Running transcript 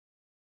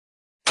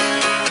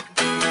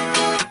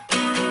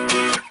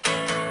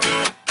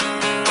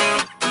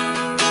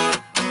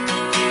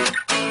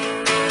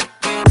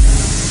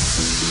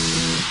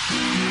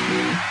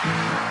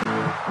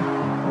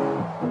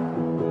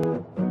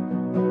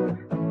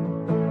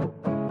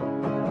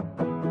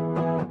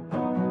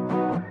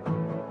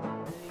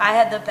I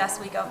had the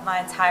best week of my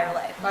entire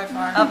life. By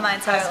far. Of my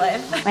entire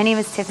life. My name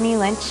is Tiffani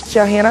Lynch.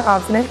 Johanna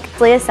Obsnick.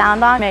 Leah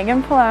Soundon.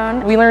 Megan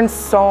Palone. We learned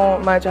so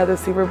much at the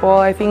Super Bowl.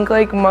 I think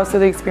like most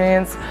of the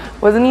experience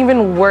wasn't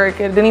even work.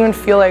 It didn't even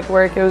feel like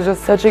work. It was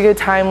just such a good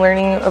time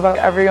learning about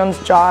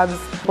everyone's jobs,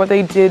 what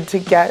they did to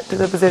get to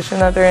the position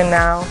that they're in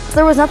now.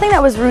 There was nothing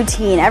that was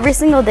routine. Every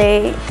single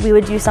day we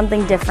would do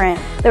something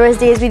different. There was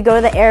days we'd go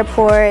to the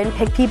airport and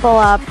pick people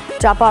up,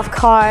 drop off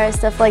cars,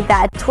 stuff like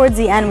that. Towards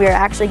the end we were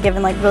actually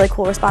given like really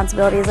cool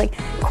responsibilities like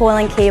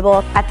coiling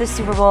cable. At the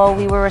Super Bowl,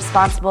 we were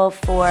responsible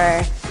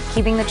for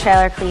keeping the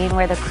trailer clean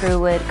where the crew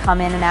would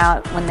come in and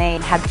out when they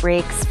had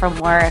breaks from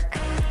work.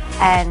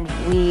 And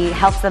we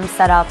helped them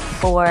set up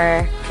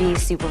for the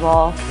Super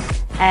Bowl.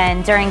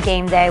 And during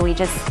game day, we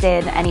just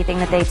did anything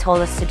that they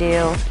told us to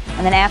do.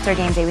 And then after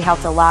game day, we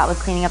helped a lot with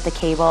cleaning up the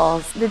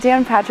cables. The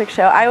Dan Patrick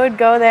Show. I would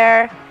go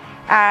there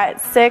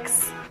at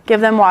 6,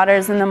 give them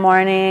waters in the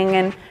morning,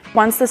 and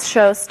once the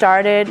show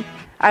started,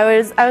 I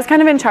was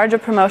kind of in charge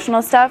of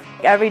promotional stuff.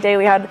 Every day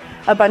we had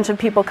a bunch of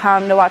people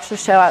come to watch the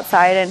show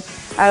outside, and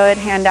I would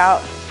hand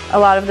out a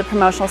lot of the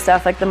promotional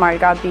stuff like the Mardi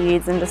Gras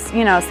beads and just,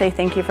 you know, say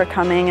thank you for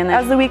coming. And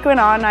as the week went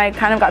on, I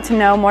kind of got to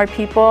know more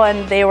people,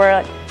 and they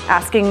were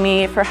asking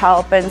me for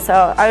help, and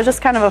so I was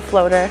just kind of a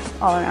floater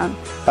all around.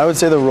 I would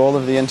say the role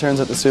of the interns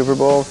at the Super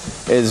Bowl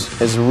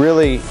is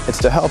really, it's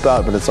to help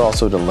out, but it's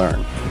also to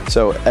learn.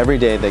 So every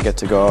day they get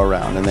to go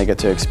around and they get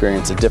to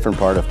experience a different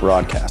part of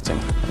broadcasting.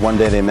 One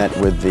day they met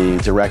with the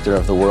director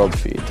of the World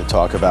Feed to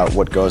talk about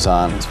what goes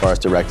on as far as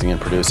directing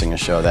and producing a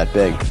show that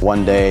big.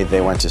 One day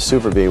they went to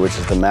Super B, which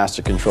is the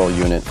master control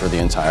unit for the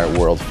entire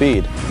World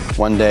Feed.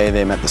 One day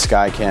they met the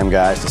Skycam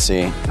guys to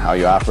see how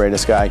you operate a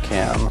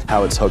Skycam,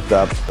 how it's hooked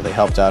up. They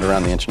helped out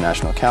around the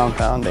International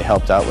Countdown. They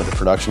helped out with the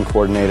production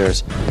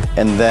coordinators.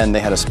 And then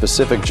they had a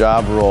specific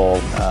job role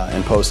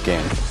in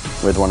post-game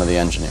with one of the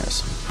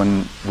engineers.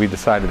 When we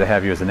decided to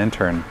have you as an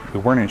intern, we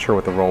weren't even sure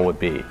what the role would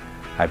be.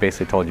 I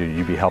basically told you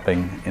you'd be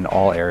helping in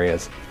all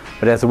areas.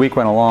 But as the week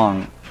went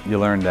along, you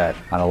learned that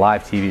on a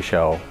live TV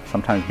show,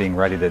 sometimes being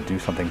ready to do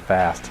something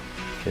fast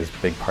is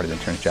a big part of the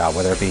intern's job,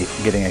 whether it be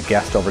getting a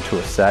guest over to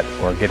a set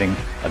or getting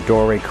a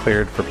doorway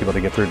cleared for people to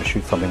get through to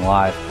shoot something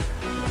live.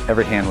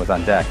 Every hand was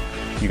on deck.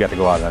 You got to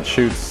go out on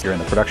shoots, you're in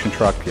the production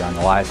truck, you're on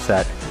the live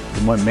set.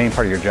 The main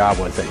part of your job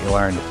was that you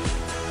learned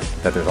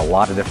that there's a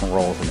lot of different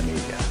roles in the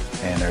media,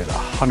 and there's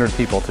 100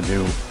 people to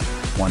do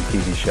one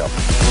TV show.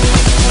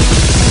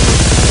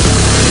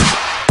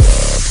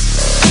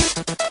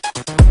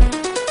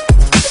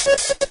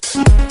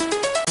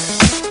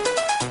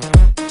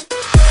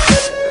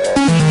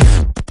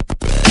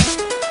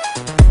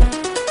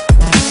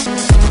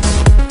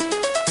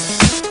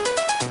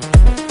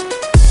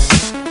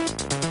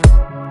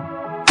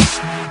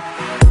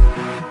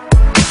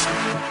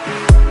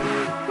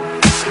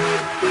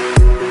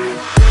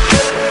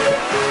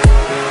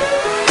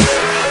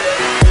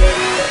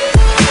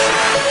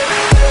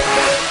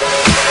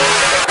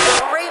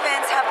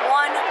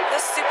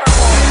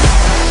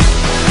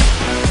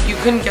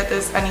 You couldn't get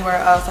this anywhere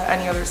else at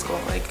any other school.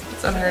 Like,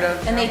 it's unheard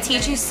of. And they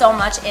teach you so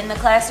much in the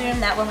classroom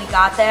that when we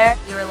got there,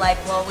 we were like,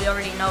 well, we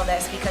already know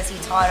this because he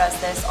taught us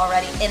this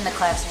already in the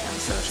classroom.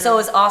 So it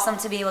was awesome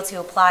to be able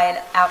to apply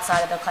it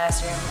outside of the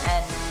classroom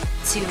and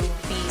to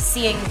be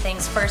seeing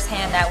things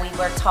firsthand that we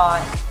were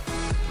taught.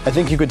 I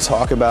think you could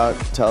talk about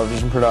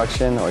television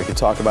production or you could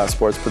talk about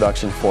sports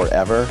production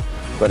forever,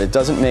 but it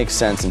doesn't make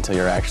sense until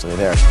you're actually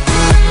there.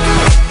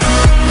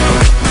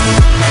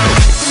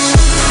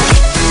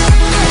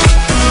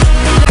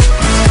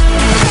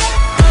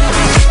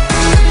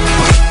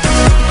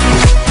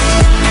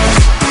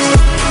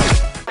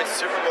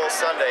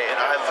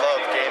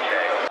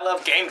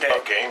 Game day.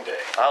 Love game day.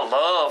 I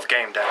love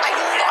game day. I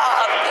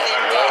love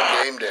game day. I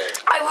love game day.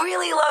 I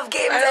really love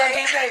game day. I love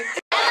game day.